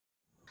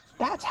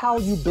that's how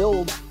you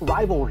build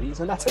rivalries,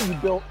 and that's how you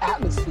build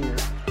atmosphere.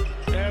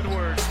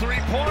 Edwards,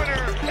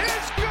 three-pointer,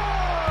 it's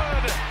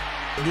good!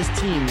 This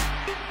team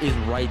is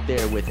right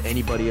there with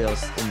anybody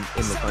else in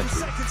the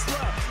country.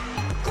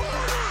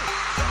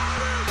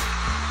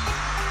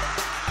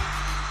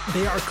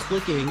 They are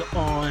clicking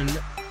on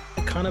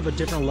kind of a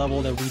different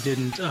level that we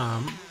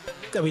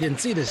didn't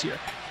see this year.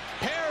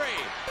 Perry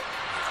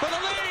for the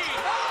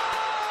lead!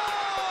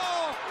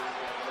 Oh!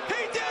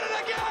 He did it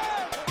again!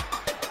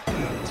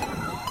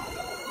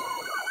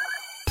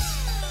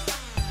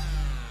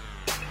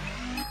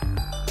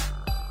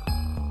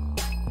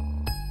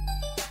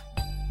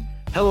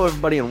 Hello,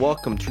 everybody, and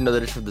welcome to another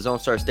edition of the Zone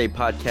Star State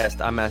podcast.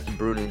 I'm Matthew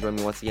Bruton, and joining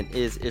me once again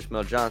is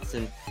Ishmael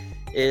Johnson.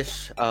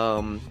 Ish,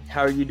 how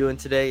are you doing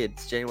today?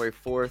 It's January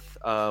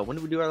 4th. When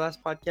did we do our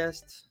last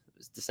podcast? It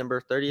was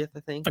December 30th, I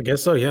think. I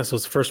guess so, yeah. So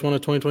it's the first one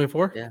of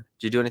 2024? Yeah. Did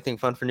you do anything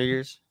fun for New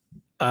Year's?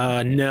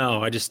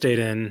 No, I just stayed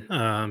in. Me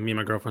and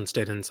my girlfriend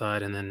stayed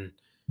inside and then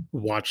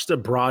watched a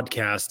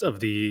broadcast of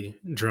the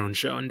drone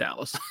show in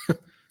Dallas.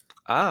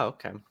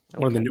 Okay.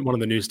 One of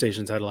the news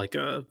stations had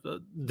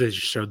they just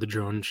showed the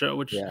drone show,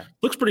 which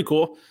looks pretty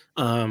cool.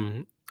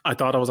 I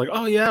thought, I was like,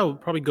 oh yeah, we'll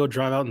probably go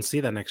drive out and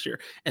see that next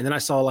year. And then I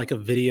saw like a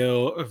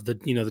video of the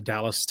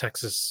Dallas,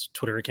 Texas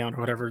Twitter account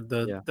or whatever,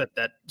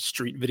 that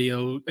street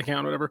video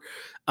account or whatever.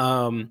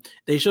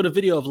 They showed a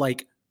video of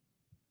like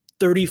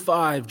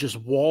 35 just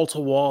wall to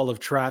wall of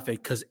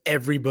traffic because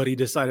everybody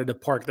decided to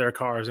park their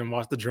cars and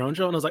watch the drone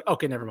show. And I was like,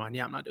 okay, never mind.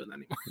 Yeah, I'm not doing that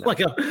anymore.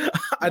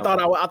 I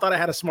thought I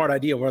had a smart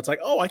idea where it's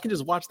like, oh, I can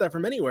just watch that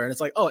from anywhere. And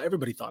it's like, oh,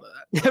 everybody thought of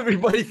that.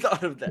 Everybody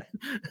thought of that.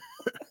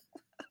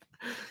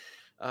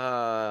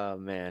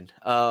 Man.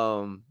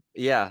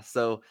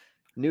 So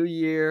new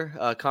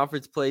year,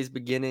 conference plays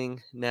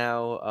beginning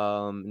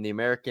now. In the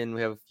American,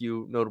 we have a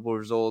few notable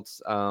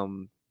results.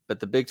 But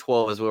the Big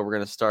 12 is where we're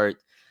going to start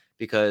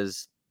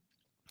because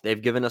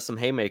they've given us some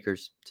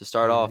haymakers to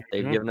start off.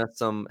 They've given us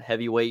some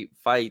heavyweight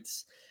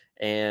fights,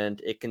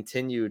 and it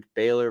continued.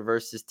 Baylor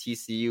versus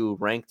TCU,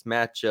 ranked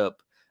matchup,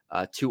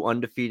 two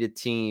undefeated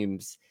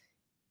teams.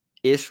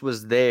 Ish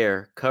was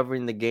there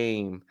covering the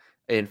game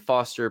in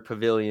Foster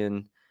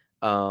Pavilion.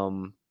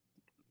 I'll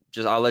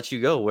let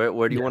you go.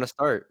 Where do you want to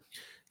start?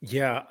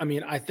 Yeah, I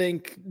mean, I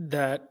think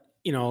that,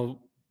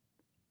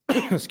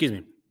 excuse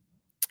me.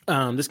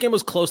 This game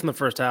was close in the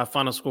first half.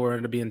 Final score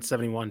ended up being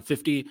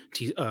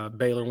 71-50,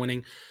 Baylor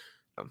winning.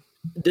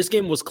 This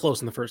game was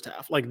close in the first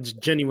half, like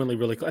genuinely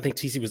really close. I think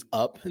TC was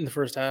up in the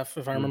first half,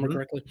 if I remember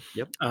correctly.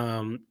 Yep.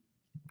 I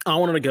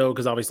wanted to go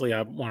because obviously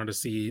I wanted to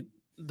see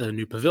the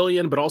new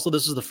pavilion, but also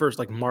this is the first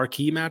like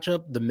marquee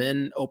matchup. The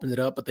men opened it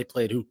up, but they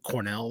played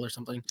Cornell or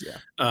something. Yeah.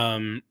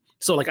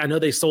 So like I know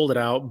they sold it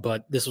out,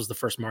 but this was the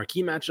first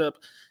marquee matchup,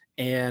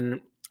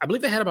 and I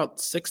believe they had about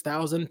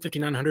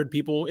 5,900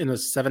 people in a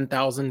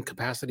 7,000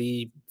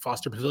 capacity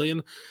Foster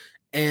Pavilion.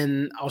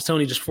 And I was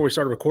telling you just before we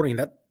started recording,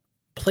 that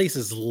place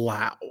is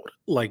loud,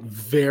 like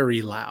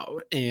very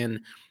loud. And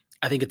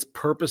I think it's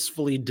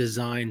purposefully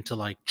designed to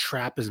like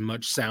trap as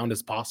much sound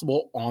as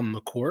possible on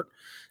the court.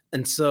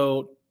 And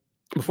so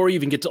before you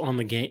even get to in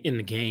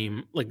the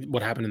game, like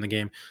what happened in the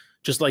game,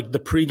 just like the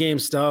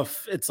pregame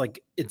stuff, it's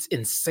like, it's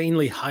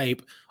insanely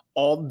hype.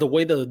 All the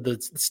way the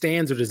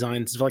stands are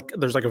designed, it's like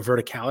there's like a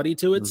verticality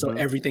to it, so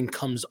everything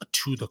comes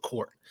to the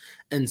court.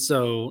 And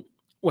so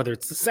whether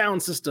it's the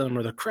sound system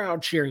or the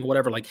crowd cheering,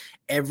 whatever, like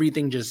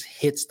everything just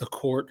hits the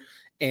court.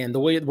 And the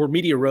way where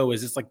media row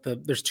is, it's like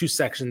there's two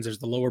sections. There's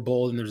the lower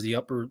bowl and there's the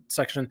upper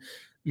section.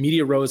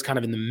 Media row is kind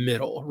of in the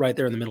middle, right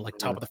there in the middle, like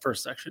top of the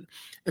first section.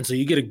 And so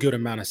you get a good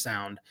amount of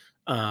sound.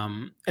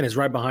 And it's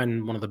right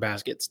behind one of the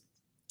baskets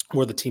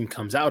where the team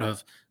comes out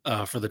of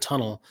for the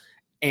tunnel.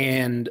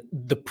 And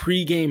the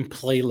pregame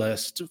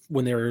playlist,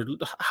 when they were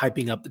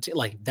hyping up the team,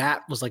 like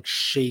that was like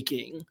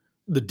shaking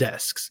the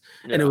desks.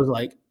 Yeah. And it was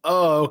like,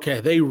 oh, okay,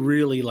 they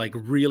really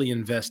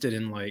invested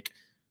in like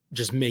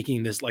just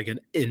making this like an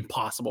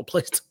impossible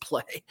place to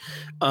play.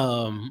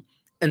 And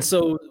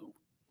so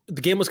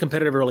the game was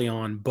competitive early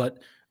on, but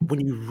when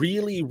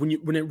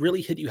it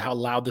really hit you how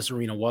loud this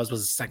arena was the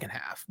second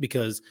half,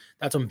 because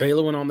that's when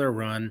Baylor went on their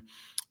run.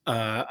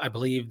 I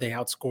believe they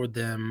outscored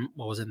them,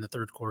 in the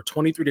third quarter,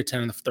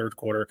 23-10 in the third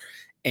quarter.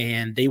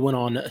 And they went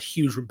on a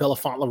huge,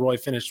 Belafonte Leroy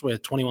finished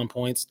with 21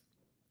 points,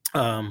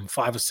 5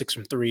 of 6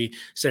 from 3.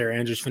 Sarah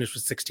Andrews finished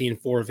with 16,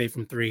 4 of 8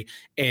 from 3.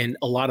 And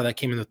a lot of that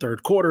came in the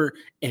third quarter.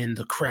 And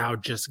the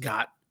crowd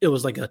it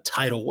was like a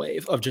tidal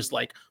wave of just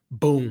like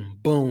boom,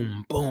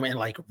 boom, boom, and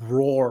like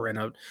roar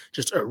and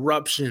just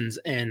eruptions.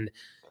 And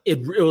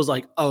it was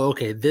like, oh,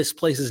 okay, this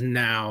place is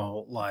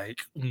now like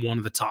one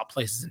of the top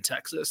places in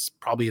Texas,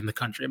 probably in the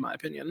country, in my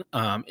opinion,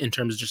 in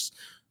terms of just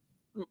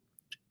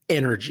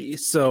energy.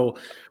 So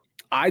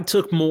I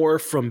took more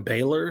from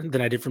Baylor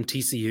than I did from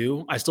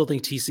TCU. I still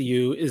think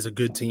TCU is a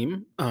good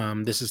team.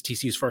 This is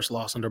TCU's first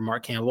loss under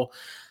Mark Campbell.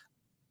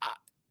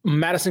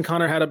 Madison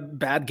Connor had a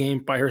bad game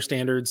by her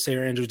standards.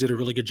 Sarah Andrews did a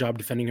really good job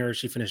defending her.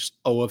 She finished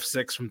 0 of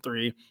 6 from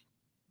 3.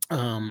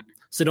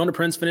 Sedona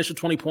Prince finished with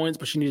 20 points,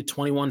 but she needed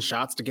 21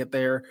 shots to get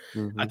there.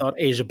 I thought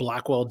Asia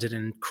Blackwell did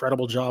an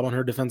incredible job on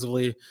her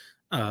defensively.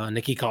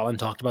 Nikki Collin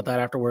talked about that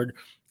afterward.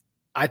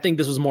 I think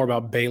this was more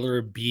about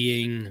Baylor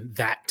being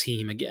that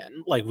team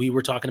again. Like we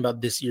were talking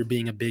about this year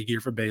being a big year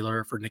for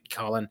Baylor, for Nikki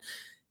Collin.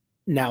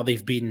 Now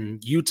they've beaten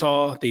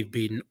Utah, they've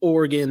beaten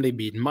Oregon, they've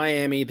beaten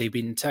Miami, they've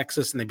beaten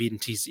Texas, and they've beaten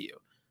TCU.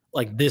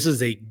 Like this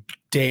is a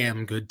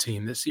damn good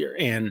team this year.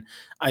 And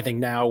I think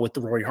now with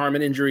the Rory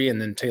Harmon injury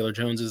and then Taylor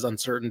Jones's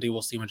uncertainty,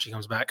 we'll see when she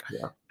comes back.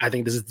 Yeah. I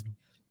think this is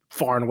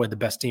far and away the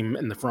best team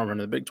in the front run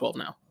of the Big 12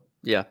 now.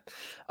 Yeah.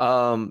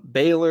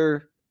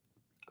 Baylor,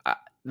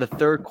 the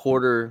third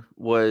quarter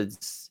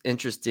was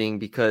interesting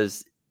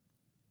because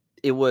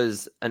it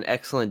was an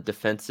excellent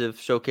defensive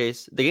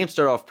showcase. The game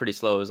started off pretty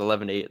slow. It was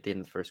 11-8 at the end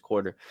of the first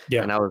quarter.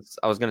 Yeah. And I was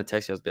going to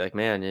text you. I was like,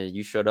 man,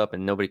 you showed up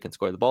and nobody can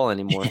score the ball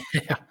anymore.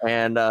 Yeah.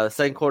 And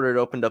second quarter, it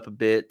opened up a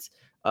bit.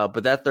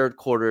 But that third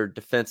quarter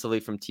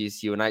defensively from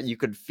TCU, and you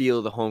could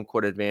feel the home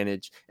court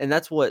advantage. And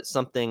that's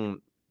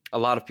something a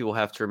lot of people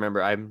have to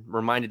remember. I'm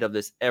reminded of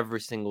this every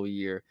single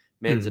year,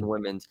 men's and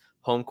women's.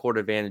 Home court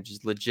advantage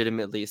is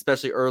legitimately,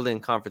 especially early in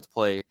conference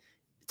play,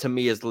 to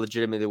me is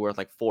legitimately worth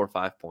like 4 or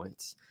 5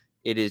 points.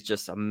 It is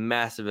just a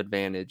massive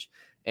advantage.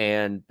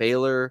 And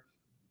Baylor,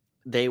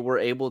 they were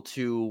able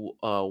to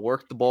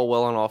work the ball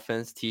well on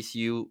offense.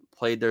 TCU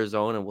played their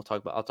zone, and I'll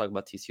talk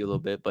about TCU a little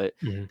bit, but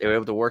they were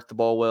able to work the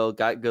ball well,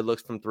 got good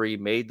looks from three,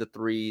 made the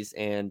threes,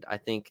 and I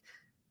think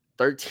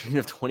 13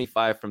 of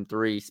 25 from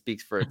three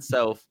speaks for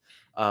itself.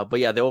 But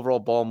yeah, the overall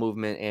ball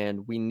movement,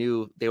 and we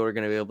knew they were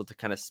going to be able to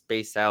kind of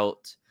space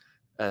out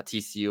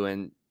TCU.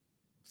 And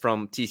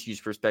from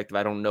TCU's perspective,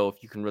 I don't know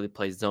if you can really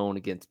play zone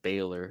against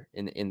Baylor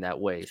in that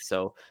way.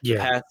 So the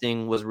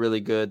passing was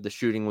really good. The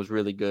shooting was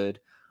really good.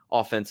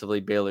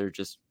 Offensively, Baylor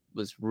just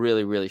was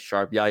really, really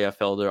sharp. Yaya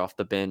Felder off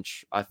the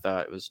bench, I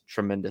thought it was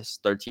tremendous.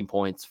 13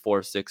 points, 4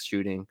 of 6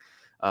 shooting,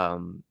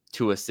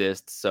 2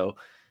 assists. So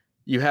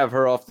you have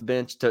her off the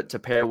bench to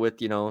pair with,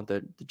 the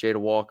Jada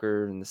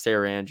Walker and the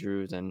Sarah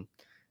Andrews, and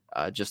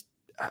just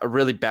a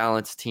really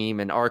balanced team.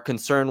 And our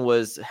concern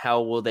was,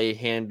 how will they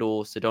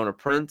handle Sedona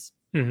Prince?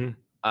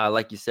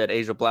 Like you said,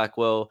 Asia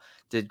Blackwell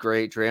did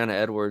great. Dreanna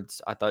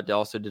Edwards, I thought,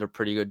 also did a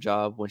pretty good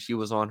job when she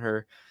was on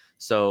her.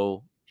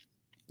 So,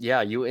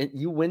 yeah,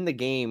 you win the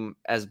game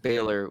as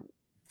Baylor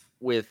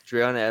with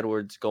Dreanna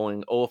Edwards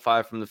going 0 of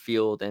 5 from the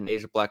field and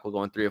Asia Blackwell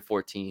going 3 of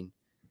 14,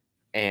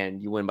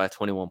 and you win by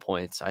 21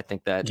 points. I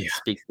think that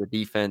speaks to the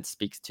defense,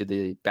 speaks to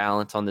the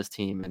balance on this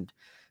team. And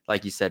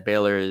like you said,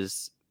 Baylor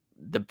is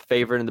the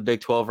favorite in the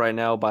Big 12 right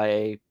now by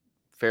a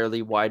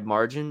fairly wide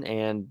margin,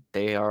 and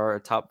they are a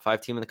top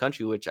 5 team in the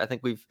country, which I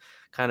think we've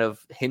kind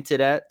of hinted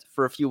at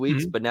for a few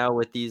weeks, but now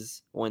with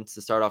these ones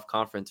to start off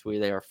conference,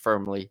 they are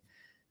firmly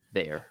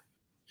there.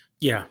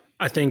 Yeah,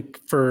 I think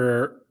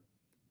for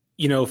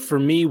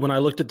me, when I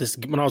looked at this,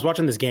 when I was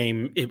watching this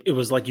game, it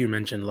was like you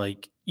mentioned,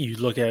 like you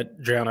look at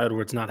Dreanna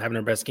Edwards not having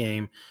her best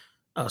game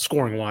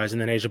scoring wise,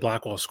 and then Asia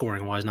Blackwell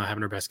scoring wise not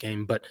having her best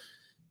game. But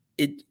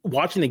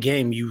watching the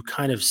game, you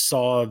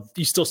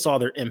still saw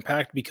their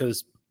impact,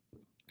 because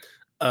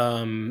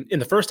in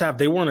the first half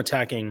they weren't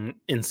attacking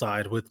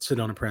inside with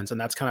Sedona Prince, and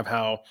that's kind of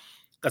how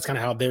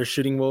their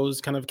shooting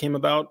woes kind of came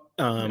about.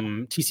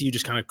 TCU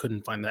just kind of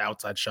couldn't find the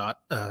outside shot,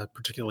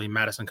 particularly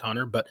Madison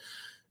Connor, but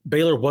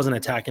Baylor wasn't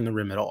attacking the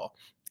rim at all.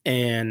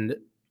 And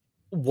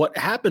what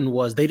happened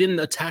was they didn't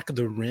attack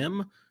the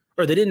rim,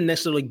 or they didn't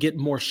necessarily get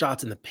more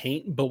shots in the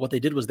paint, but what they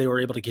did was they were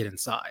able to get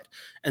inside.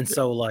 And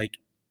so like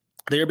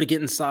they were able to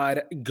get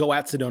inside, go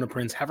at Sedona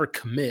Prince, have her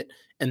commit,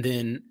 and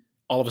then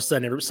all of a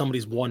sudden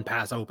somebody's one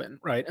pass open,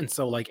 right? And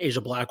so like Asia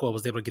Blackwell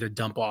was able to get a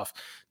dump off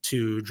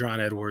to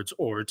Dreanna Edwards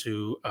or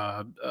to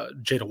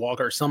Jada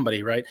Walker or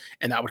somebody, right?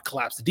 And that would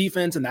collapse the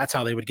defense, and that's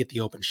how they would get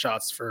the open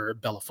shots for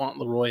Bella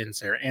Font-Leroy and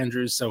Sarah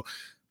Andrews. So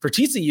for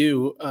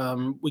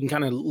TCU, we can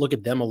kind of look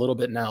at them a little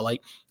bit now.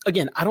 Like,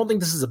 again, I don't think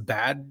this is a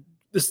bad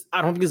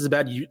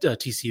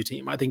TCU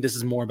team. I think this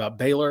is more about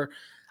Baylor.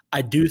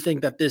 I do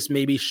think that this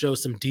maybe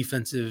shows some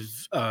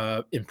defensive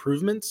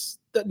improvements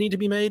that need to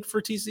be made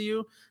for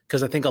TCU,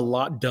 because I think a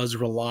lot does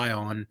rely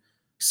on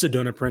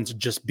Sedona Prince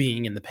just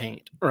being in the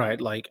paint, right?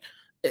 Like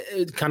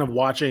kind of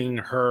watching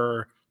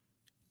her,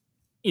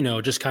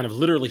 just kind of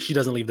literally, she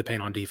doesn't leave the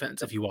paint on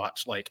defense if you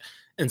watch, like,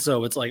 and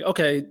so it's like,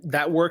 okay,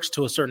 that works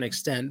to a certain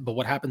extent, but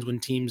what happens when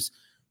teams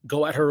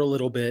go at her a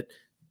little bit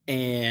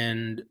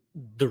and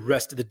the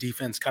rest of the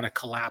defense kind of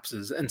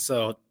collapses? And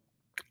so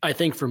I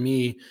think for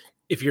me,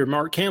 if you're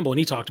Mark Campbell, and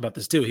he talked about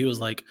this too, he was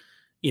like,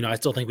 I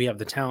still think we have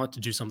the talent to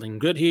do something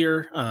good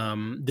here.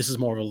 This is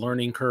more of a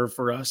learning curve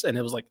for us. And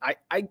it was like,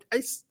 I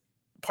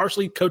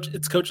partially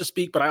it's coach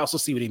speak, but I also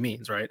see what he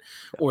means, right?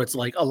 Or it's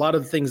like a lot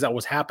of the things that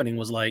was happening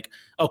was like,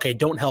 okay,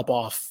 don't help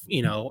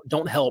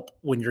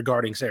when you're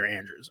guarding Sarah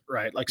Andrews,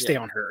 right? Like stay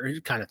on her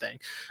kind of thing.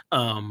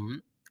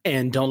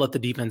 And don't let the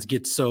defense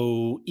get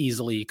so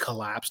easily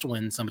collapsed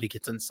when somebody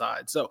gets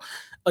inside. So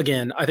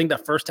again, I think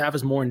that first half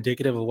is more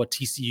indicative of what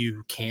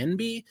TCU can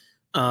be.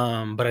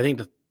 But I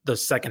think the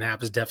second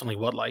half is definitely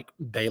what like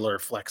Baylor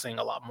flexing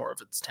a lot more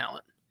of its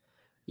talent.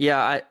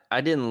 Yeah,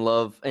 I didn't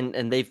love,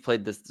 and they've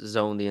played this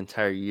zone the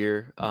entire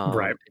year.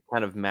 Right. It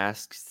kind of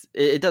masks.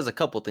 It does a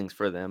couple things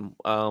for them.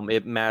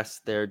 It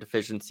masks their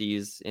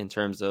deficiencies in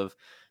terms of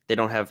they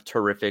don't have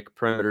terrific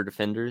perimeter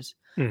defenders.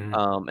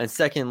 Mhm. And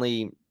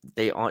secondly,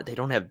 they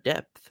don't have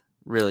depth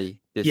really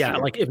this Yeah,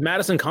 year. like if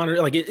Madison Connor,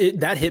 like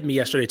that hit me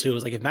yesterday too. It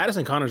was like if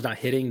Madison Connor's not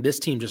hitting, this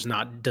team just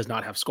does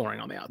not have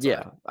scoring on the outside.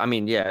 Yeah, I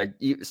mean, yeah,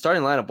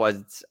 starting lineup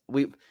wise,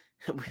 we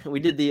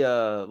did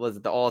the was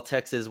it the All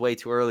Texas Way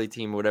Too Early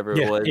team or whatever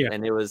it was,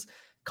 and it was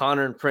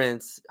Connor and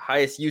Prince,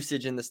 highest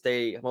usage in the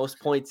state, most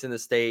points in the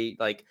state.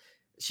 Like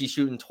she's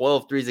shooting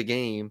 12 threes a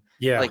game.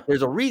 Yeah, like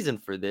there's a reason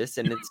for this,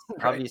 and it's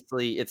right.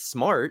 obviously it's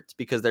smart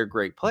because they're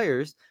great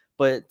players,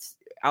 but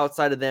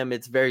outside of them,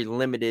 it's very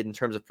limited in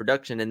terms of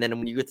production. And then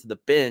when you get to the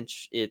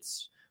bench,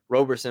 it's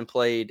Roberson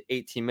played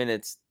 18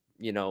 minutes.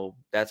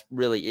 That's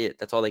really it.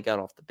 That's all they got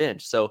off the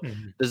bench. So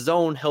the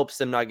zone helps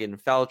them not get in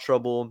foul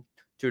trouble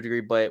to a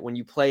degree. But when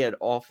you play an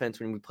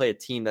offense, when we play a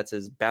team that's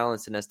as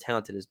balanced and as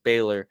talented as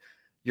Baylor,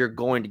 you're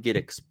going to get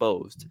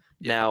exposed.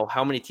 Now,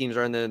 how many teams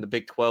are in the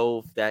Big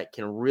 12 that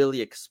can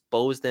really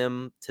expose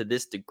them to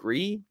this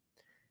degree?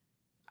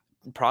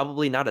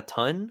 Probably not a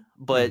ton,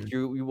 but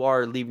you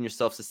are leaving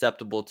yourself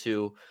susceptible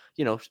to,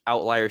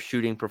 outlier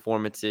shooting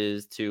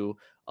performances, to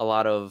a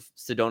lot of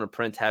Sedona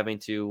Prince having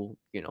to,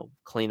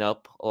 clean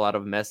up a lot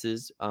of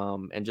messes,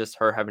 and just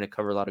her having to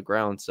cover a lot of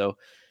ground. So,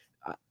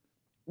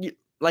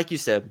 like you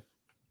said,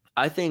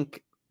 I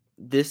think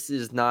this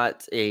is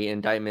not a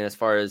indictment as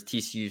far as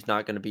TCU is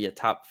not going to be a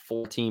top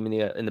 4 team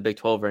in the Big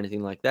 12 or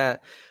anything like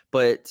that.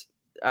 But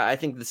I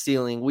think the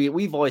ceiling,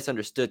 we've always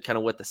understood kind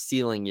of what the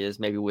ceiling is,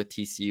 maybe with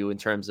TCU, in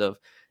terms of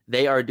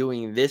they are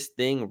doing this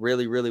thing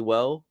really, really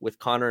well with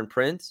Connor and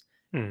Prince,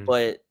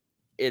 but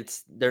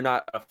they're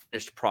not a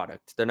finished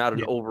product. They're not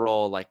an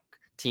overall like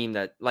team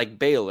that like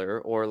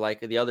Baylor or like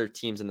the other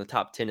teams in the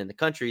top 10 in the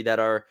country that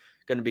are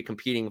going to be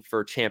competing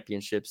for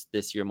championships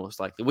this year,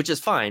 most likely, which is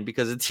fine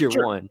because it's year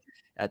one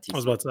at TCU. I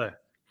was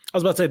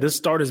about to say this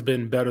start has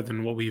been better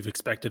than what we've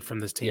expected from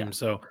this team. Yeah.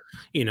 So,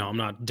 I'm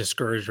not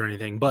discouraged or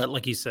anything, but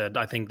like you said,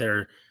 I think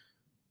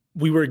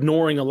we were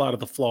ignoring a lot of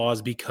the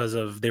flaws because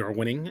they were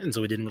winning. And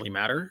so it didn't really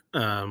matter.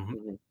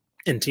 And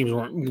teams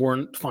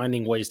weren't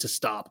finding ways to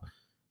stop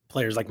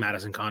players like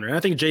Madison Connor. And I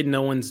think Jaden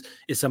Owens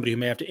is somebody who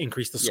may have to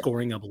increase the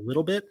scoring up a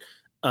little bit.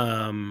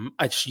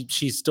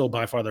 She's still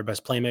by far their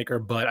best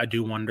playmaker, but I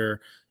do wonder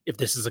if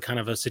this is a kind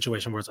of a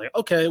situation where it's like,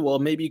 okay, well,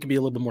 maybe you can be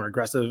a little bit more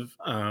aggressive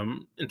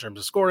in terms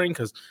of scoring,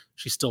 because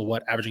she's still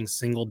averaging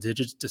single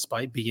digits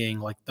despite being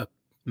like the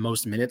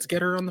most minutes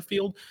getter on the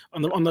field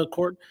on the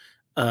court.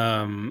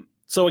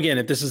 So again,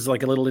 if this is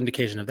like a little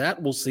indication of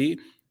that, we'll see.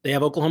 They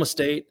have Oklahoma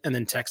State and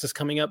then Texas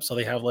coming up, so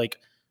they have like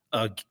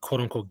a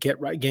quote unquote get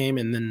right game,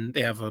 and then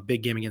they have a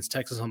big game against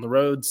Texas on the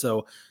road.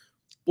 So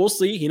we'll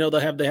see.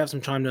 They have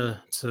some time to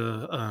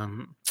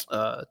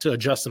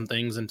adjust some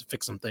things and to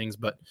fix some things.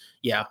 But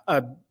yeah,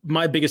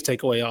 my biggest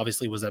takeaway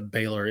obviously was that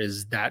Baylor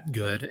is that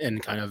good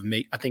and kind of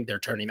I think they're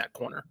turning that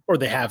corner, or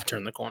they have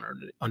turned the corner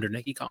under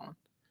Nikki Collin.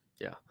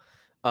 Yeah.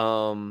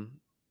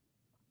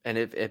 And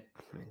if you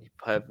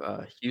have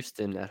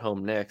Houston at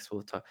home next,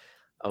 we'll talk.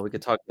 We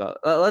could talk about.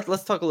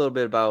 Let's talk a little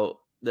bit about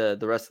the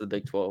rest of the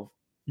Big 12.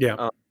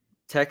 Yeah.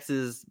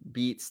 Texas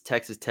beats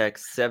Texas Tech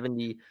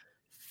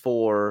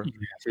 74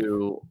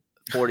 to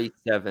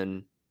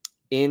 47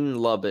 in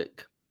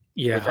Lubbock.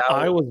 Yeah,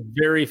 I was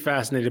very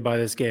fascinated by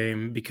this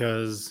game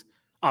because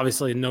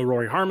obviously no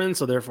Rory Harmon,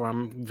 so therefore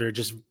I'm very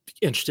just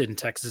interested in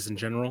Texas in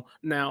general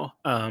now.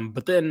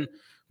 But then,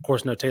 of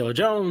course, no Taylor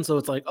Jones, so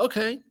it's like,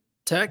 okay,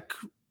 Tech,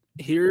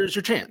 here's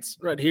your chance,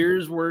 right?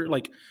 Here's where,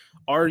 like,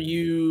 are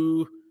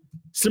you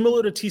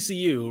similar to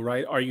TCU,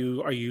 right? Are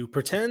you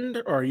pretend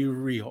or are you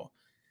real?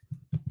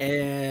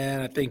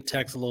 And I think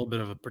Tech's a little bit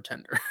of a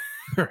pretender.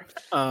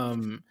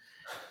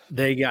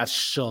 They got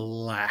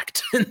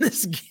shellacked in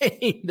this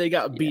game. They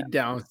got beat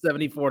down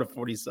 74 to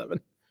 47.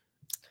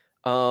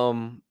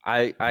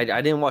 I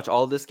didn't watch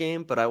all of this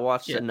game, but I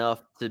watched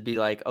enough to be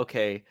like,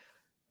 okay,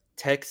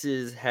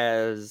 Texas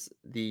has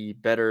the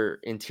better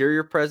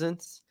interior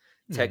presence.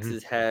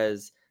 Texas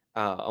has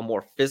a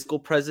more physical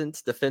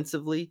presence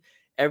defensively.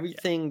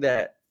 Everything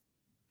that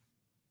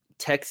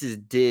Texas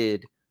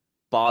did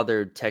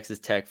bothered Texas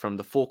Tech, from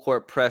the full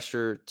court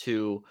pressure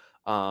to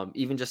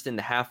even just in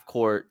the half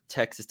court.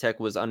 Texas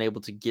Tech was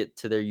unable to get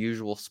to their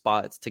usual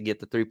spots to get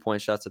the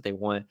 3-point shots that they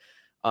want.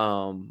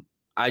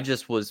 I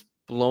just was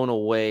blown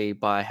away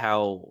by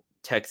how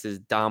Texas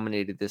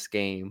dominated this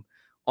game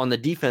on the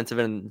defensive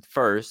end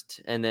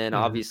first, and then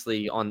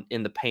obviously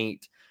in the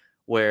paint,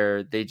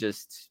 where they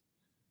just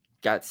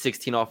got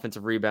 16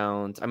 offensive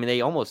rebounds. I mean,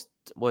 they almost,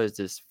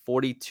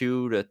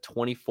 42 to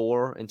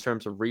 24 in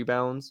terms of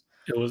rebounds.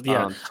 It was,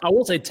 I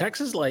will say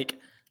Texas, like,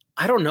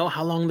 I don't know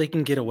how long they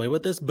can get away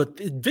with this, but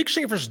Vic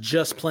Schaefer's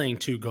just playing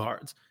 2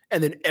 guards,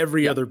 and then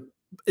every other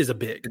is a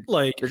big.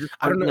 Like,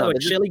 I don't know,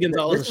 like Shelly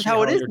Gonzalez. This is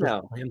how it is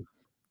now.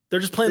 They're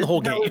just playing the whole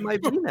game. It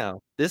might be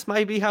now. This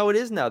might be how it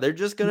is now. They're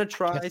just gonna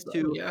try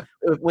to,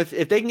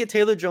 if they can get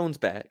Taylor Jones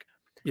back,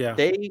 Yeah.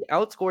 They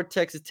outscored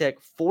Texas Tech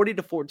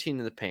 40-14 in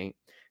the paint.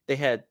 They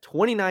had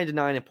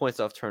 29-9 in points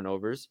off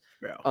turnovers.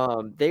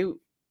 Yeah.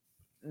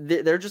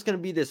 They're just going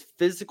to be this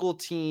physical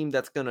team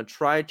that's going to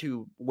try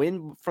to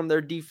win from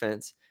their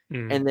defense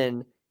and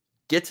then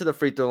get to the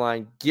free throw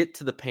line, get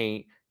to the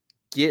paint,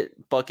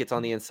 get buckets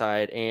on the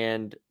inside,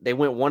 and they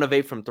went 1 of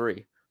 8 from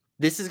 3.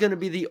 This is going to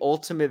be the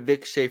ultimate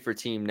Vic Schaefer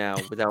team now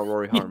without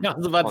Rory Harmon. Yeah, I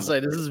was about to say,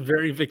 this is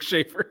very Vic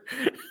Schaefer.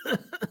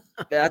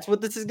 That's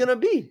what this is going to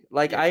be.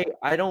 Like, yeah.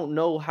 I don't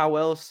know how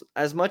else,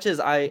 as much as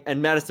and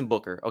Madison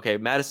Booker. Okay,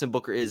 Madison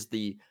Booker is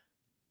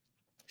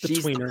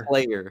she's tweener. The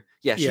player.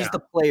 Yeah, she's the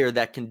player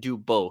that can do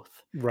both.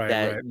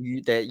 Right,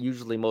 that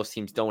usually most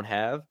teams don't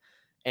have.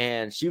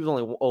 And she was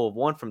only 0 of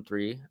 1 from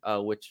 3,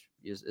 which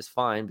is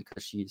fine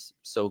because she's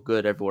so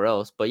good everywhere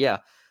else. But yeah,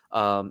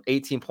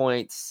 18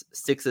 points,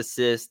 6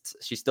 assists.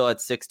 She still had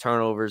 6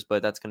 turnovers,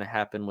 but that's going to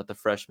happen with the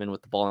freshman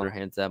with the ball in her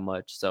hands that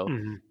much. So,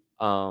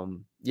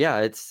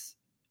 yeah,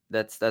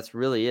 that's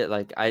really it.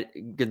 Like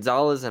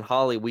Gonzalez and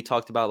Holly, we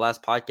talked about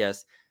last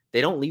podcast.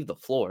 They don't leave the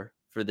floor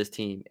for this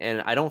team,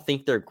 and I don't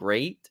think they're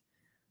great.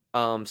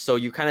 So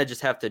you kind of just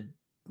have to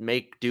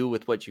make do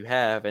with what you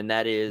have, and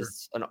that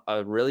is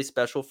a really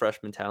special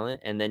freshman talent,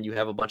 and then you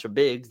have a bunch of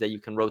bigs that you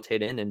can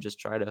rotate in and just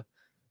try to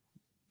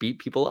beat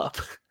people up.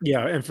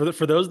 Yeah, and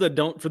for those that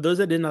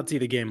did not see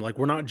the game, like,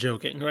 we're not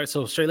joking, right?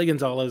 So Shaylee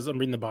Gonzalez, I'm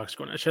reading the box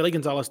score now. Shaylee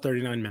Gonzalez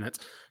 39 minutes,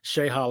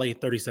 Shay Holly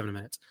 37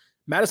 minutes.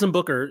 Madison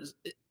Booker,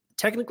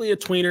 technically a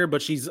tweener, but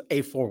she's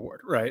a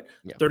forward, right?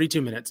 Yeah.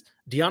 32 minutes.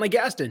 Deanna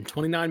Gaston,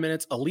 29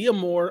 minutes. Aaliyah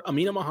Moore,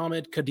 Amina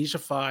Muhammad, Khadijah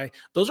Fai.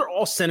 Those are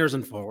all centers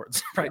and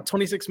forwards, right? Yeah.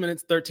 26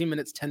 minutes, 13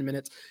 minutes, 10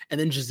 minutes. And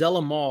then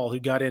Gisela Mall, who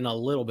got in a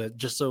little bit,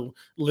 just so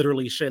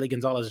literally Shaylee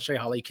Gonzalez and Shay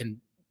Holly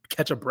can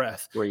catch a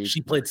breath.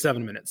 She played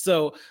 7 minutes.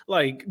 So,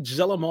 like,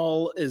 Gisela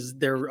Mall is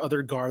their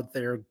other guard.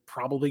 They're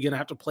probably going to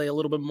have to play a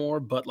little bit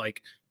more, but,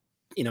 like,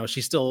 you know,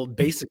 she's still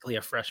basically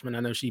a freshman. I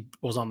know she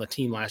was on the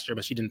team last year,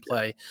 but she didn't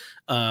play.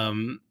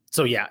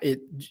 So yeah,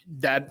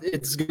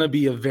 it's going to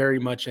be a very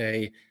much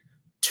a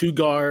 2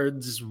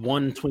 guards,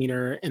 1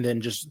 tweener, and then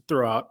just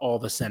throw out all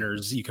the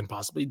centers you can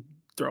possibly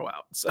throw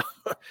out. So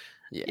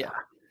yeah.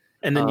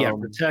 And then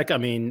for Tech, I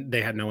mean,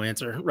 they had no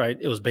answer, right?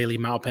 It was Bailey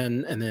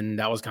Maupin, and then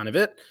that was kind of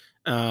it.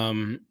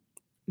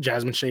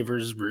 Jasmine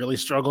Shavers really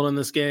struggled in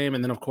this game.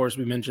 And then, of course,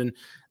 we mentioned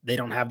they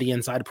don't have the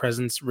inside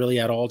presence really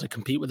at all to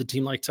compete with a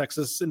team like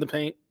Texas in the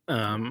paint.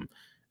 And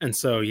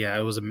so, yeah,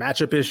 it was a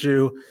matchup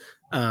issue.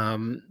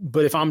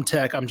 But if I'm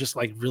Tech, I'm just,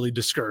 like, really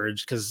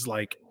discouraged because,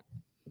 like,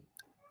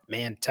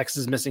 man,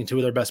 Texas is missing 2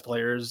 of their best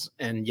players,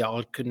 and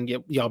y'all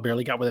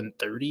barely got within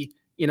 30,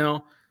 you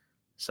know?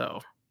 So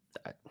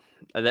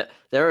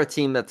they're a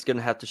team that's going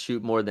to have to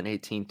shoot more than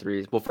 18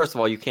 threes. Well, first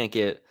of all, you can't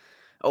get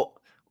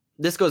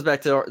this goes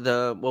back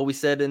to what we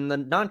said in the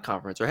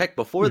non-conference, or heck,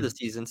 before the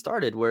season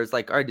started, where it's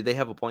like, all right, do they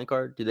have a point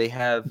guard? Do they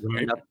have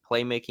enough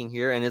playmaking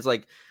here? And it's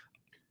like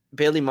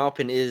Bailey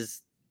Maupin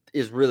is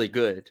really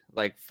good,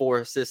 like 4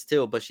 assists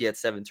still, but she had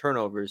 7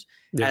 turnovers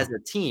as a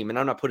team. And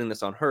I'm not putting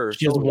this on her.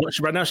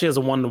 Right now she has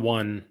a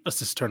 1-to-1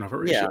 assist turnover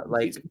ratio. Yeah,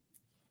 like,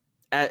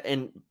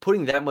 and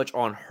putting that much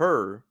on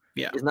her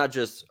is not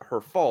just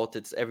her fault.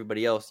 It's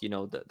everybody else. You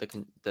know,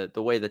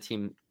 the way the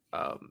team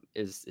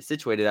is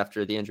situated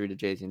after the injury to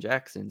Jayson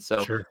Jackson.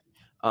 So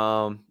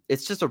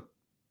it's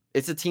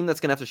a team that's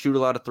gonna have to shoot a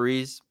lot of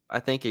threes. I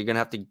think you're gonna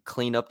have to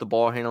clean up the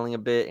ball handling a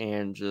bit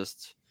and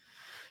just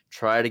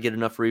try to get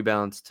enough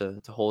rebounds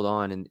to hold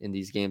on in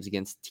these games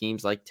against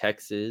teams like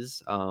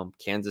Texas.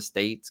 Kansas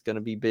State's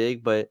gonna be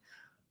big, but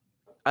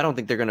I don't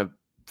think they're gonna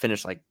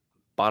finish like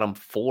bottom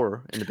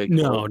 4 in the Big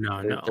 12.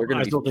 No.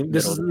 I still think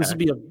this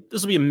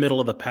will be a middle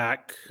of the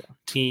pack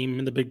team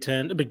in the Big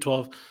 10, the Big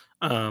 12.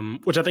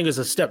 Which I think is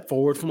a step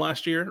forward from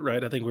last year,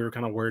 right? I think we were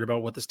kind of worried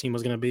about what this team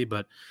was going to be,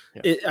 but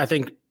I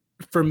think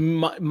for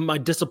my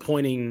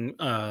disappointing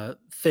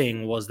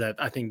thing was that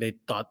I think they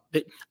thought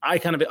I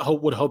kind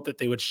of would hope that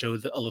they would show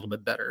a little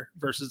bit better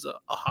versus a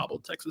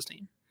hobbled Texas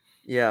team.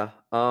 Yeah.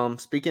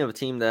 Speaking of a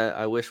team that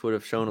I wish would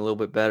have shown a little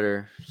bit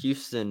better,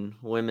 Houston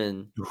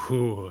women.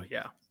 Ooh,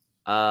 yeah.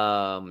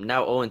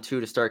 Now 0-2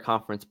 to start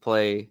conference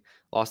play.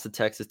 Lost to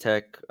Texas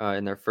Tech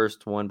in their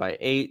first one by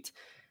 8.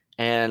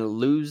 And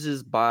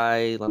loses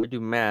by, let me do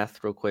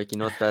math real quick. You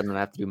know it's better than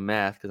I have to do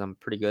math because I'm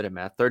pretty good at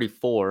math.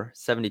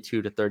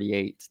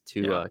 72-38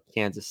 to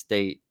Kansas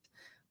State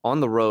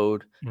on the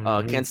road.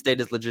 Kansas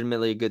State is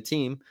legitimately a good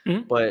team,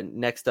 but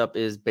next up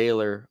is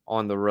Baylor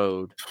on the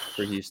road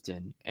for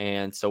Houston.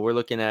 And so we're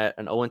looking at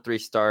an 0-3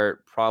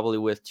 start, probably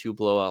with 2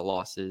 blowout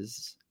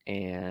losses.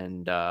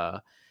 And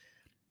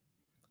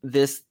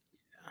this,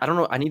 I don't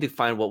know. I need to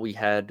find what we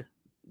had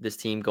this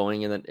team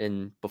going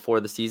in before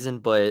the season,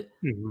 but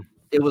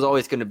it was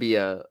always going to be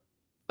a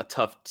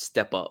tough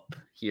step up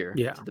here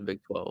to the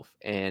Big 12.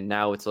 And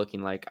now it's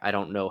looking like I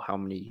don't know how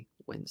many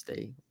wins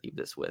they leave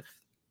this with.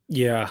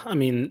 Yeah, I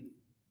mean,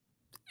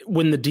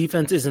 when the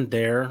defense isn't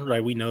there,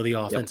 right, we know the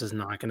offense is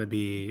not going to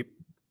be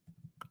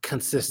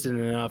consistent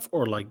enough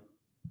or like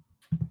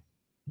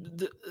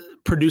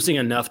producing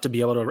enough to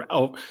be able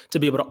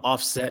to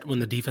offset when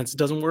the defense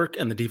doesn't work,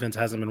 and the defense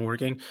hasn't been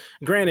working.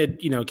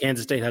 Granted,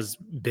 Kansas State has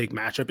big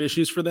matchup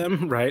issues for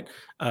them, right?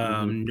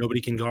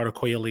 Nobody can guard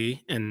Okoye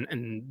Lee, and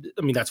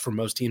I mean that's for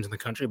most teams in the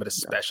country, but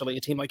especially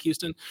a team like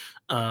Houston.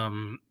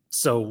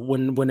 So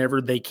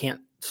whenever they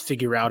can't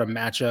figure out a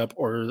matchup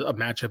or a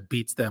matchup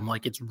beats them,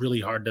 like it's really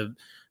hard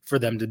for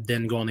them to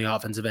then go on the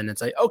offensive end and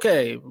say,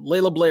 okay,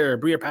 Layla Blair,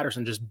 Bria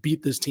Patterson just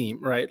beat this team,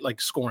 right?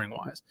 Like scoring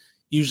wise.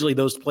 Usually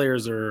those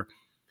players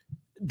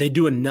they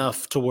do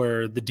enough to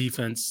where the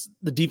defense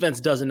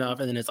does enough.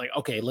 And then it's like,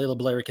 okay, Layla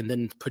Blair can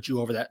then get you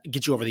over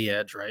the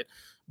edge. Right.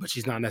 But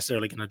she's not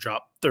necessarily going to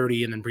drop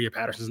 30, and then Bria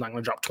Patterson's not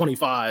going to drop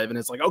 25. And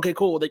it's like, okay,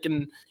 cool. They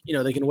can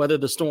weather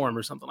the storm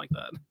or something like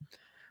that.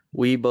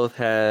 We both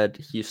had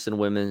Houston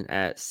women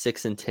at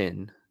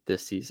 6-10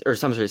 this season, or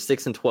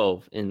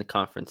 6-12 in the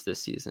conference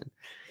this season.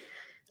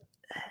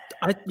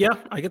 I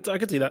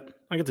could see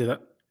that.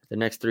 The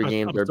next 3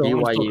 games are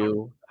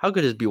BYU. How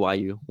good is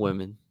BYU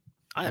women?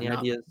 Any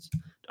ideas?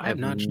 I have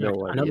not checked.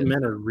 I know the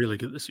men are really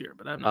good this year,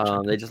 but I have not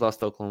checked. They just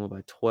lost to Oklahoma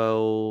by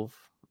 12.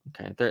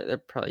 Okay, they're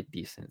probably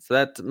decent. So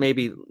that's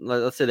maybe,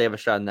 let's say they have a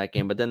shot in that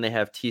game, but then they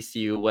have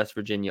TCU, West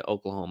Virginia,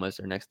 Oklahoma as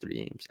their next 3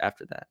 games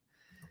after that.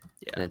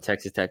 Yeah, and then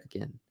Texas Tech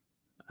again.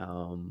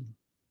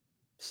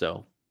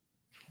 So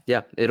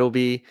yeah, it'll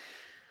be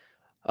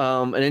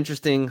an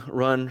interesting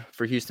run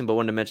for Houston, but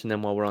wanted to mention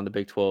them while we're on the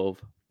Big 12.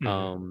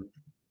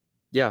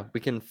 Yeah, we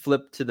can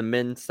flip to the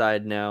men's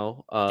side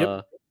now.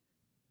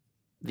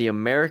 The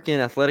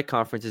American Athletic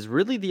Conference is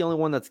really the only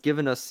one that's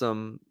given us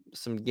some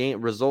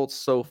game results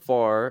so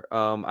far.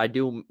 I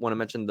do want to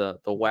mention the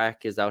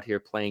WAC is out here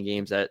playing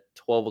games at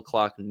 12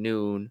 o'clock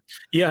noon.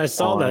 Yeah, I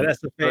saw that.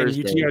 SFA and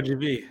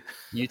UTRGV.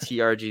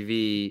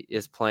 UTRGV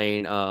is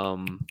playing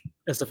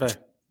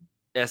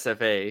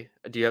SFA.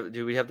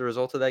 Do we have the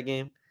result of that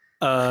game?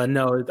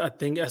 No, I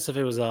think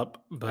SFA was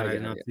up, but I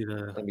did not see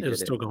it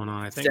was still going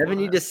on. I think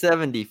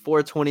 70-70,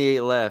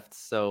 4:28 left.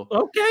 So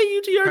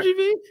okay,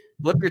 UTRGV.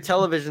 Flip your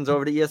televisions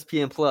over to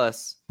ESPN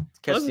Plus.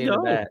 Catch the end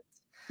of that.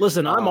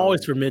 Listen, I'm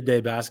always for midday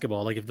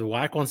basketball. Like if the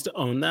WAC wants to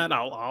own that,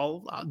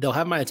 they'll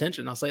have my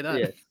attention. I'll say that.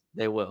 Yeah,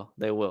 they will.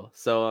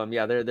 So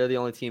they're the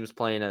only teams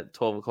playing at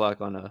 12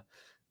 o'clock on a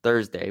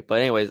Thursday. But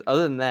anyways,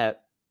 other than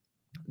that,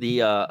 the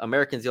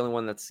American's the only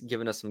one that's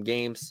given us some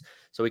games,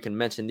 so we can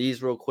mention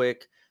these real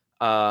quick.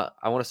 I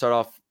want to start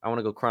off. I want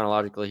to go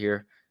chronologically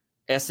here.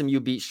 SMU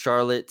beat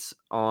Charlotte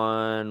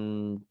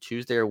on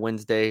Tuesday or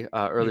Wednesday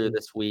earlier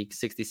this week,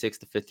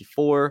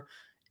 66-54.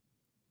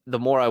 The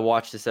more I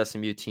watch this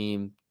SMU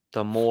team,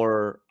 the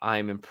more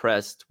I'm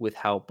impressed with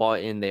how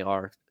bought in they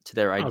are to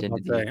their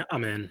identity.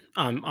 I'm in.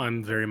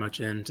 I'm very much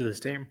into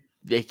this team.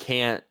 They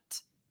can't.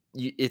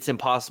 It's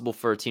impossible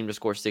for a team to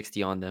score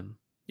 60 on them.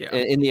 Yeah.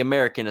 In the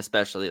American,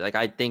 especially. Like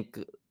I think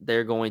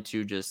they're going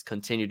to just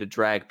continue to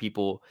drag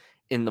people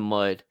in the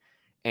mud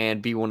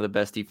and be one of the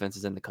best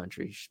defenses in the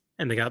country.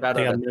 And they got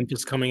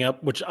Memphis coming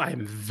up, which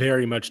I'm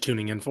very much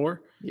tuning in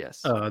for.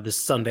 Yes. This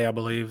Sunday, I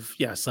believe.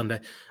 Yeah,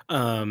 Sunday.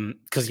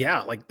 Because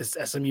like this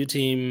SMU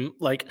team,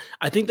 like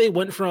I think they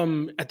went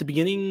from at the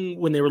beginning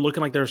when they were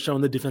looking like they were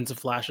showing the defensive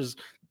flashes.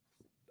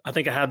 I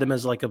think I had them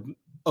as like a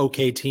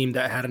okay team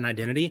that had an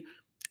identity.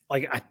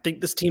 Like I think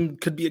this team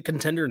could be a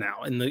contender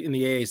now in the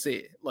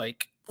AAC.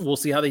 Like we'll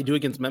see how they do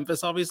against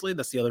Memphis. Obviously,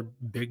 that's the other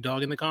big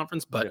dog in the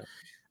conference, but. Yeah.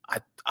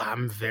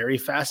 I'm very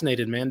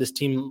fascinated, man. This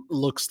team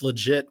looks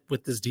legit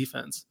with this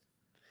defense.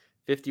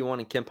 51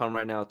 in KenPom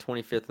right now,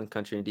 25th in the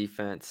country in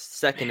defense,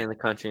 second in the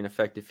country in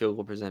effective field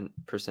goal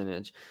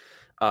percentage.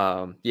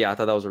 I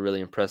thought that was a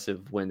really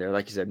impressive win there.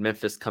 Like you said,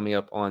 Memphis coming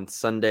up on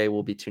Sunday.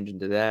 We'll be tuned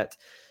into that.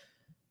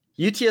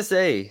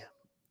 UTSA,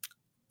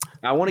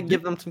 I want to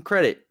give them some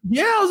credit.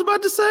 Yeah, I was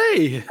about to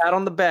say. Pat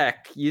on the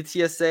back.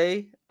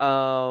 UTSA,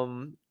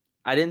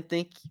 I didn't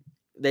think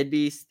they'd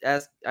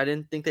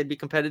be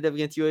competitive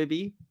against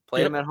UAB.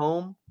 Played them at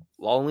home.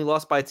 Only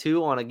lost by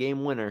 2 on a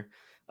game winner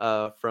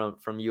from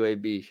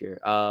UAB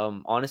here.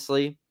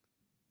 Honestly,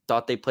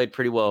 thought they played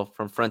pretty well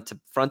from front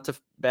to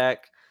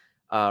back.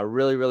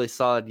 Really, really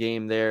solid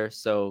game there.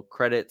 So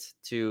credit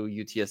to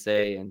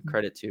UTSA and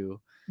credit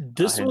to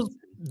this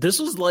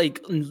was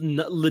like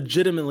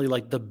legitimately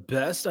like the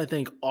best I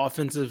think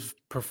offensive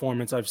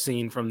performance I've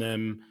seen from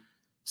them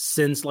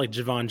since like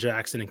Javon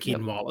Jackson and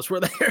Keaton Wallace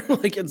were there.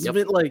 Like it's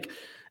been like.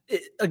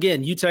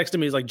 Again, you texted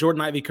me, he's like,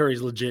 Jordan Ivy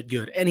Curry's legit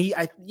good. And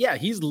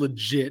he's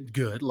legit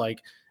good.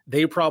 Like,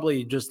 they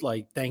probably just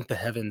like thank the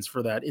heavens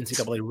for that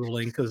NCAA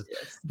ruling because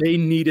they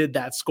needed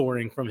that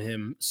scoring from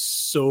him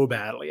so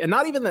badly. And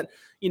not even that,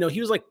 he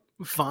was like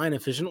fine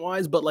efficient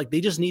wise, but like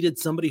they just needed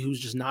somebody who's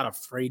just not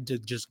afraid to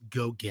just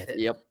go get it.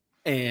 Yep.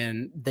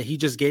 And he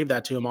just gave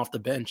that to him off the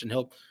bench, and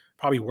he'll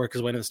probably work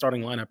his way into the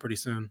starting lineup pretty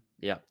soon.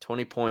 Yeah,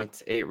 20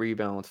 points, 8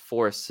 rebounds,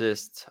 4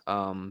 assists,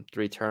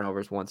 3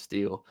 turnovers, 1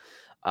 steal.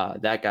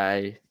 That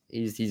guy,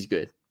 he's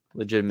good,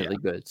 legitimately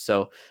good.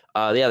 So,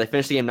 they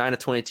finished the game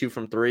 9-22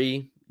 from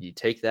 3. You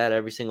take that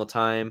every single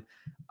time.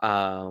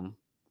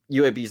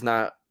 UAB's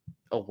not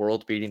a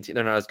world-beating team.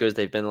 They're not as good as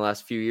they've been the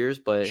last few years,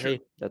 but hey,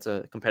 that's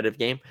a competitive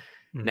game.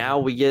 Now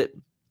we get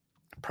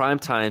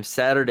primetime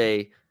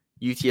Saturday,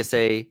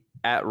 UTSA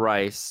at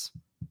Rice.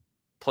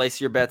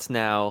 Place your bets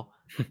now.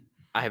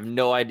 I have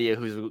no idea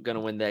who's going to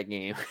win that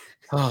game.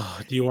 Oh,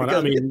 do you want to?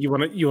 I mean, you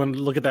want to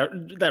look at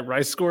that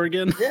Rice score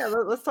again? Yeah,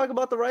 let's talk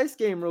about the Rice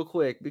game real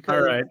quick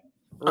because all right,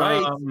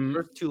 Rice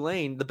versus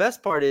Tulane. The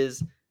best part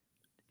is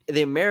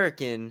the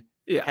American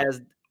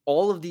has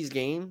all of these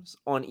games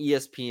on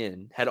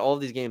ESPN. Had all of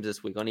these games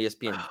this week on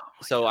ESPN.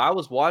 So I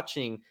was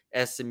watching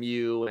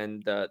SMU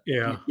and the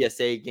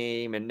UTSA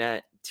game and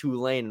that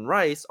Tulane and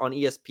Rice on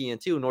ESPN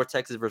too. North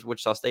Texas versus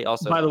Wichita State.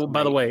 Also,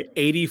 by the way,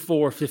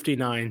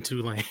 84-59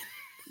 Tulane.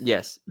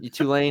 Yes,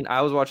 Tulane.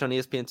 I was watching on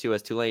ESPN too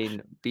as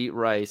Tulane beat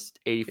Rice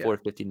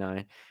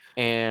 84-59,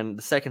 and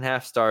the second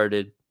half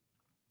started,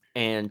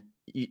 and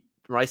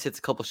Rice hits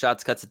a couple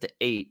shots, cuts it to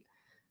 8.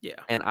 Yeah,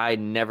 and I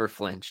never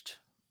flinched,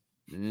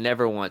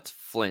 never once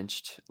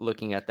flinched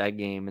looking at that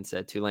game and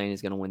said Tulane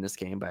is going to win this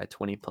game by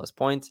 20 plus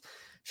points.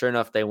 Sure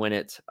enough, they win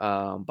it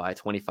by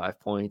 25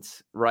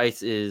 points.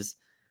 Rice is.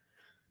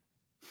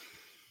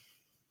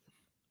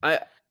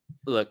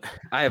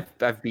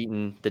 I've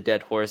beaten the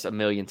dead horse a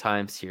million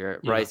times here.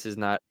 Yeah. Rice is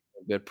not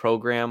a good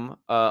program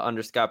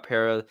under Scott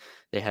Pera.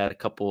 They had a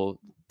couple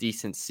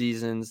decent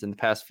seasons in the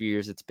past few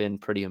years. It's been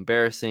pretty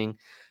embarrassing.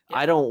 Yeah.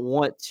 I don't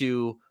want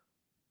to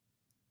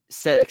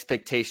set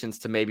expectations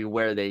to maybe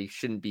where they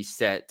shouldn't be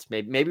set.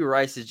 Maybe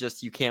Rice is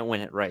just, you can't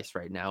win at Rice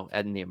right now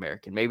in the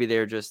American. Maybe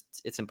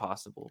it's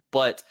impossible.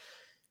 But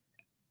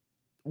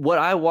what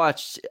I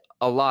watched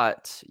a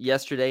lot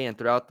yesterday and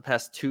throughout the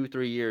past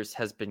 2-3 years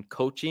has been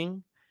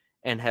coaching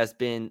and has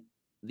been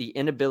the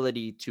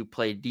inability to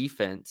play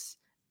defense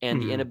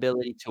and the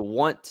inability to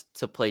want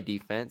to play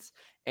defense.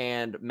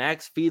 And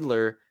Max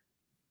Fiedler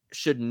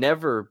should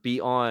never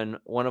be on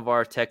one of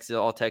our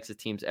all Texas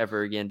teams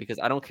ever again, because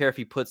I don't care if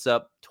he puts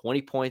up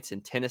 20 points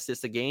and 10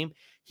 assists a game.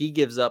 He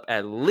gives up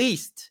at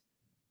least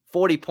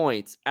 40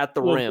 points at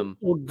the rim.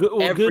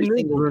 Good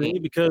news,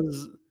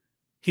 because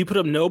he put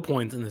up no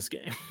points in this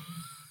game.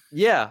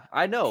 Yeah,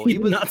 I know. He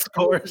was not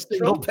score a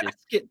single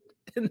basket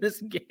in this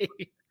game.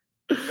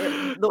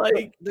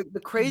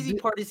 The crazy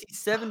part is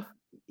he's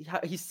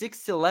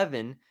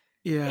 6'11",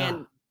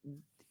 and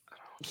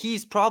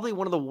he's probably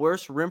one of the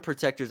worst rim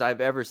protectors I've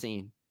ever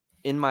seen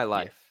in my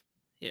life.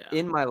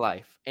 In my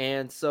life.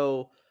 And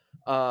so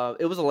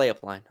it was a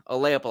layup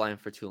line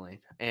for Tulane.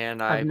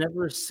 And I've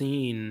never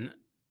seen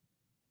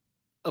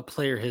a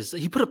player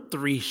he put up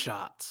 3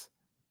 shots.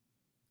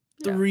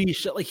 3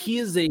 shots. Like, he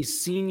is a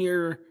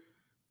senior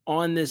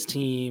on this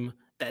team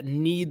that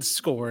needs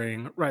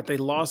scoring, right? They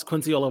lost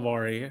Quincy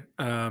Olivari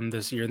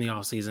this year in the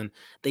offseason.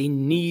 They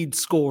need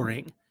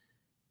scoring,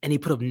 and he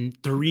put up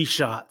 3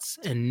 shots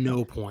and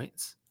no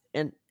points.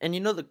 And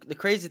the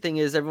crazy thing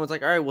is, everyone's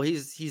like, all right, well,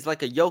 he's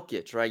like a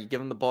Jokic, right? You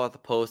give him the ball at the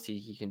post,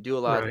 he can do a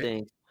lot of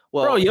things.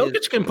 Well, bro,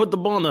 Jokic can put the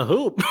ball in the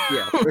hoop.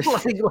 Yeah,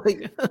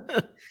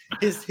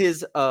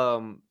 his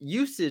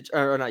usage,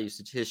 or not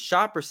usage, his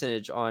shot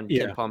percentage on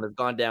KenPom has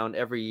gone down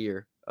every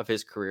year of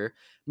his career.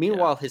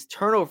 Meanwhile, his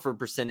turnover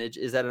percentage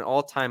is at an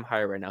all-time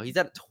high right now. He's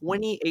at a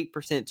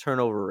 28%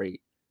 turnover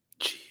rate.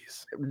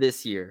 Jeez.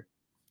 This year.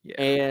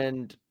 Yeah.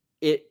 And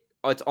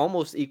it's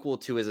almost equal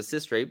to his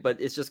assist rate, but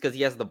it's just because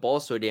he has the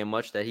ball so damn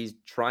much that he's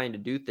trying to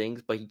do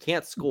things, but he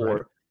can't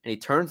score, and he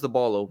turns the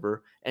ball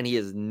over, and he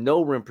has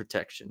no rim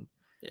protection.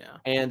 Yeah.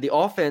 And the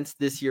offense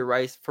this year,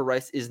 Rice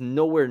is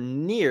nowhere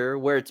near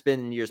where it's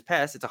been in years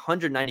past. It's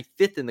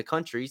 195th in the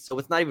country, so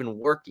it's not even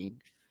working.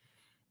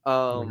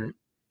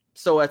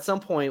 So at some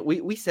point,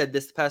 we said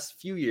this the past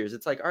few years,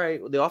 it's like, all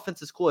right, well, the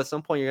offense is cool. At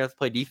some point, you're going to have to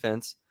play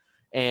defense.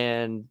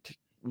 And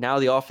now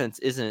the offense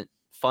isn't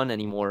fun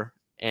anymore,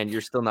 and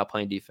you're still not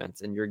playing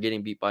defense, and you're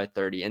getting beat by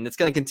 30. And it's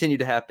going to continue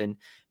to happen,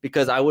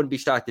 because I wouldn't be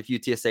shocked if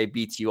UTSA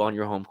beats you on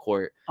your home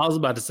court. I was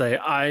about to say,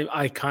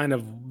 I kind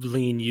of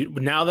lean you.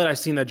 Now that I've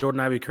seen that Jordan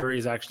Ivy Curry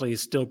is actually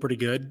still pretty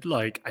good,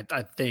 like,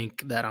 I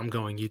think that I'm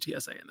going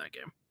UTSA in that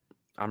game.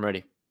 I'm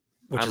ready.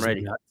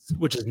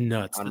 Which is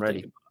nuts. I'm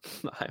ready.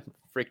 I'm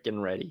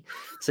freaking ready.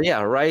 So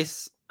yeah,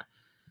 Rice,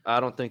 I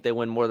don't think they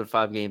win more than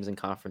 5 games in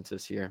conference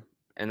this year.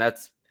 And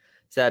that's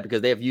sad,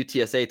 because they have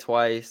UTSA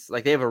twice.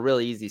 Like, they have a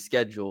really easy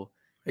schedule.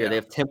 Yeah, they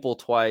have Temple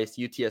twice,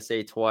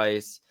 UTSA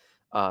twice,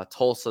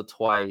 Tulsa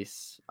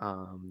twice.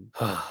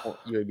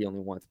 UAB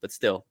only once, but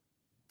still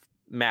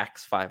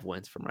max 5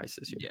 wins from Rice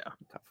this year. Yeah.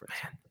 Conference.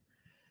 Man.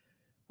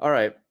 All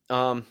right.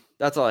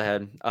 That's all I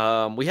had.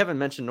 We haven't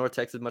mentioned North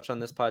Texas much on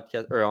this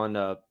podcast, or on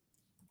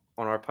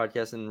our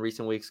podcast in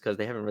recent weeks, because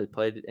they haven't really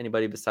played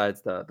anybody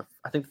besides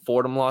I think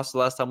Fordham lost the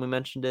last time we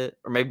mentioned it,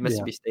 or maybe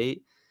Mississippi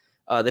State.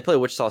 They play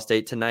Wichita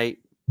State tonight,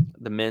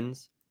 the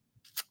men's.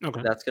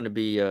 Okay, that's going to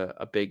be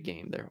a big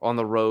game there on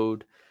the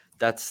road.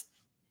 It's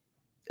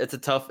a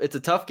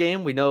tough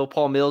game. We know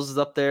Paul Mills is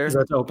up there. Is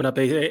that to open up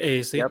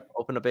AAC? Yep,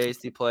 open up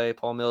AAC play.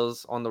 Paul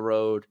Mills on the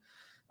road.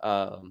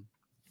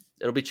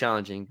 It'll be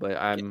challenging, but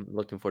I'm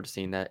looking forward to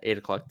seeing that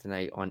 8:00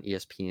 tonight on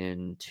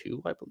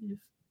ESPN2, I believe.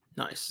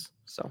 Nice.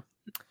 So,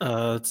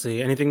 let's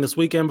see. Anything this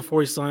weekend before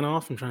we sign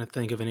off? I'm trying to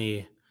think of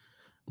any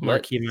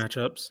marquee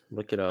matchups.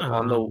 Look it up.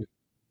 Go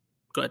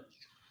ahead.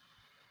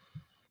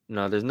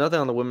 No, there's nothing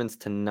on the women's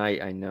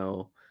tonight. I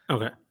know.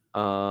 Okay.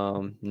 Not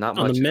On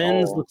much. the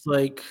men's, at all. looks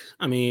like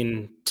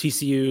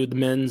TCU, the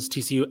men's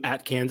TCU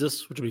at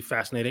Kansas, which would be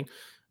fascinating.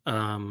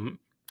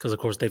 Because of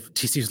course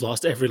TCU's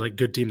lost every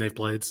good team they've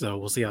played, so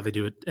we'll see how they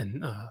do it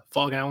in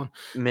Fog Island.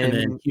 And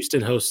then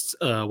Houston hosts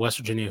West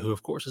Virginia, who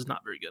of course is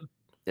not very good.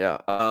 Yeah.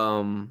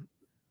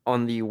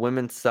 On the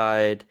women's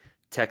side,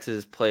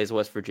 Texas plays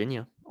West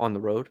Virginia on the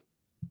road.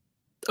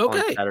 Okay.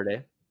 On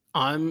Saturday.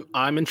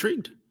 I'm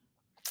intrigued.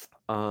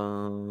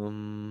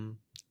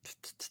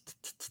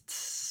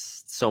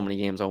 So many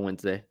games on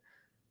Wednesday.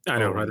 I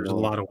know, right? There's a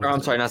lot of Wednesday.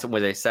 I'm sorry, not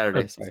Wednesday,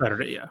 Saturday.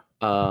 Saturday, yeah.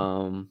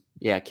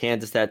 Yeah,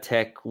 Kansas at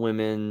Tech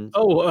women.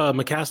 Oh,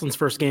 McCaslin's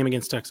first game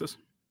against Texas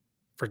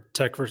for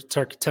Tech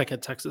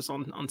at Texas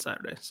on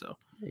Saturday. So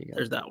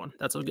there's that one.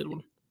 That's a good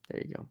one.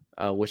 There you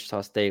go.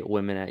 Wichita State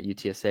women at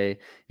UTSA.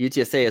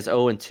 UTSA is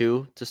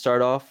 0-2 to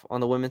start off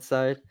on the women's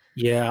side.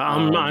 Yeah,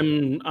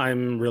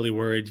 I'm really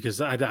worried because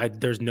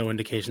there's no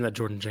indication that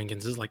Jordan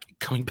Jenkins is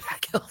coming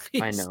back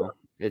healthy. I know. So.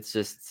 It's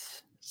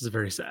just This is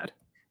very sad.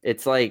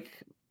 It's what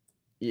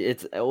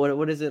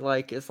is it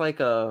like? It's like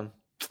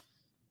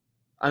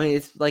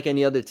it's like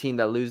any other team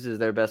that loses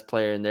their best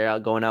player and they're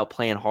going out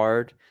playing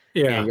hard.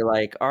 Yeah. And you're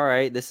like, all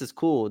right, this is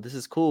cool.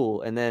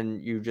 And then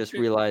you just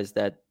realize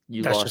that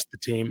that's lost just the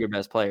team, your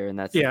best player, and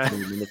that's the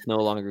team, and it's no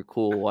longer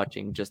cool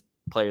watching just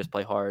players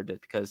play hard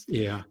because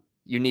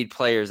you need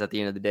players at the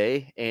end of the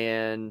day,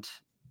 and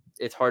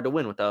it's hard to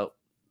win without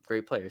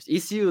great players.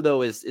 ECU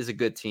though is a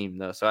good team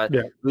though, so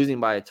losing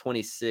by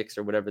 26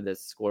 or whatever the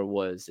score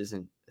was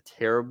isn't a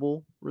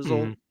terrible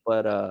result,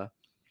 but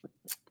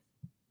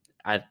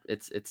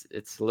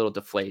it's a little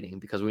deflating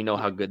because we know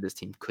how good this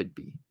team could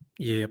be.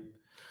 Yep.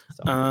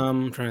 So.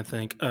 I'm trying to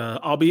think.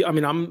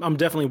 I'm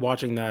definitely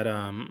watching that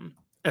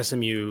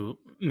SMU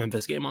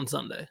Memphis game on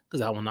Sunday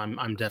because that one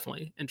I'm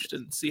definitely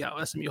interested to see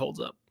how SMU holds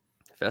up.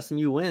 If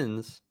SMU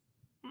wins,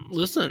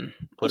 listen,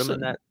 them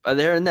in that.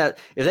 They're in that.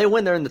 If they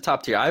win, they're in the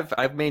top tier.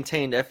 I've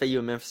maintained FAU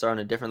and Memphis are on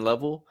a different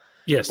level.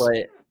 Yes,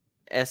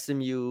 but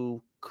SMU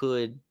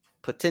could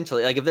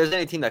potentially, if there's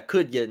any team that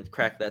could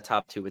crack that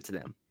top two, it's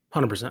them.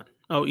 100%.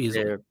 Oh,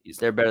 easily.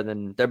 They're better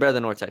than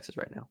North Texas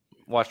right now.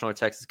 Watch North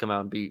Texas come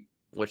out and beat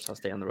Wichita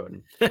State on the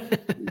road,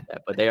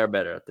 but they are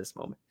better at this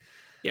moment.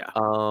 Yeah.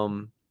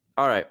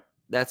 All right,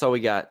 that's all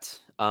we got.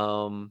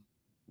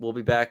 We'll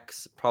be back.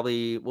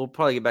 We'll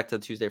probably get back to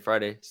the Tuesday,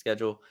 Friday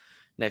schedule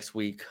next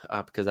week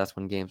because that's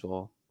when games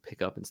will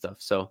pick up and stuff.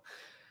 So,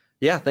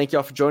 yeah, thank you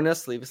all for joining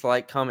us. Leave us a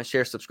like, comment,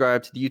 share,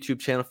 subscribe to the YouTube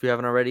channel if you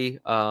haven't already.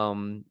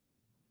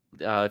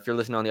 If you're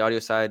listening on the audio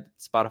side,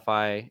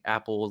 Spotify,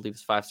 Apple, leave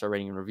us a 5-star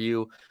rating and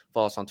review.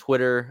 Follow us on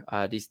Twitter,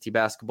 DCT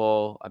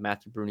Basketball,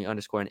 Matthew Bruni _,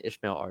 and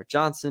Ishmael R.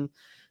 Johnson.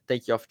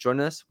 Thank you all for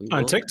joining us.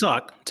 On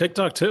TikTok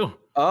too.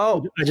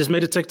 Oh, I just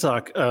made a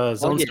TikTok.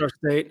 Zone Star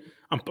State.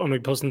 I'm going to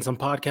be posting some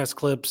podcast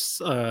clips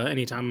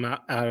anytime I'm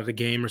out of the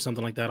game or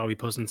something like that. I'll be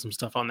posting some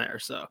stuff on there.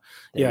 So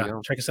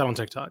check us out on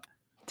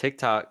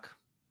TikTok.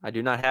 I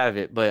do not have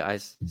it, but I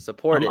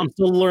support it. I'm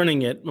still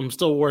learning it. I'm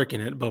still working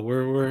it, but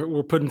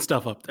we're putting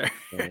stuff up there.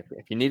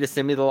 If you need to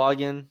send me the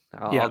login,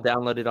 I'll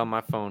download it on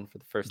my phone for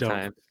the first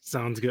time.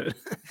 Sounds good.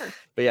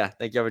 But yeah,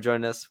 thank you all for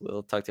joining us.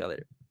 We'll talk to you all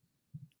later.